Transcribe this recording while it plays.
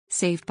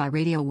Saved by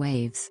radio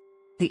waves.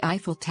 The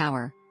Eiffel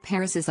Tower,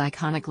 Paris's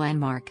iconic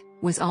landmark,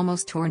 was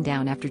almost torn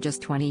down after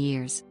just 20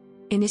 years.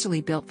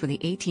 Initially built for the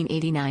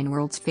 1889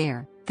 World's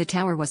Fair, the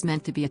tower was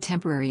meant to be a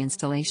temporary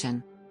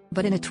installation.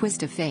 But in a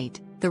twist of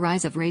fate, the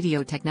rise of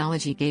radio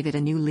technology gave it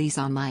a new lease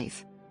on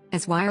life.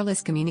 As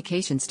wireless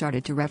communication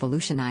started to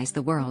revolutionize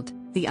the world,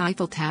 the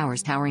Eiffel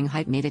Tower's towering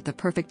height made it the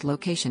perfect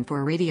location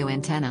for a radio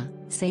antenna,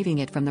 saving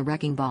it from the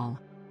wrecking ball.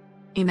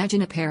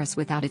 Imagine a Paris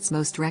without its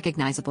most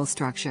recognizable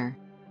structure.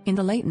 In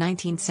the late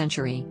 19th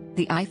century,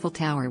 the Eiffel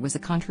Tower was a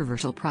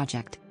controversial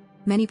project.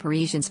 Many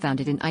Parisians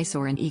found it an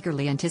eyesore and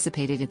eagerly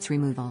anticipated its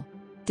removal.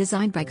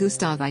 Designed by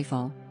Gustave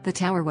Eiffel, the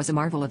tower was a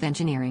marvel of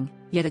engineering,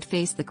 yet it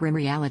faced the grim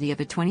reality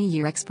of a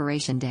 20-year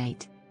expiration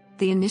date.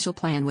 The initial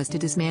plan was to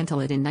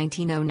dismantle it in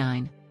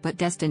 1909, but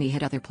destiny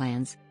had other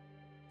plans.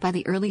 By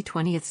the early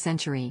 20th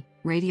century,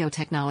 radio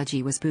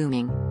technology was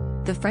booming.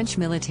 The French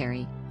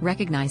military,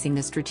 recognizing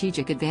the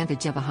strategic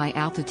advantage of a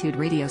high-altitude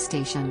radio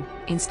station,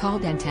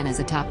 installed antennas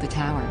atop the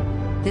tower.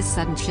 This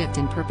sudden shift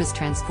in purpose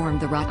transformed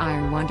the wrought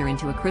iron wonder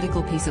into a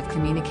critical piece of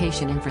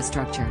communication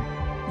infrastructure.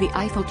 The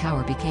Eiffel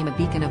Tower became a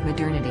beacon of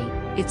modernity,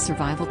 its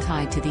survival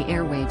tied to the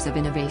airwaves of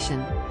innovation.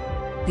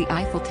 The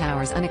Eiffel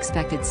Tower's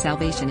unexpected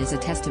salvation is a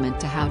testament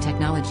to how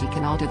technology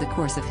can alter the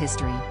course of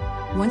history.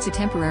 Once a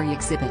temporary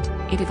exhibit,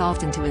 it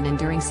evolved into an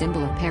enduring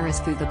symbol of Paris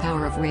through the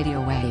power of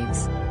radio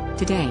waves.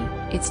 Today,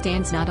 it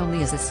stands not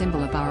only as a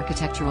symbol of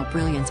architectural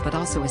brilliance but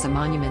also as a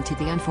monument to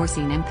the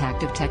unforeseen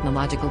impact of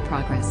technological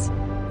progress.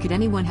 Could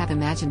anyone have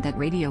imagined that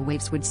radio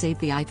waves would save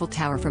the Eiffel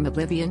Tower from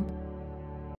oblivion?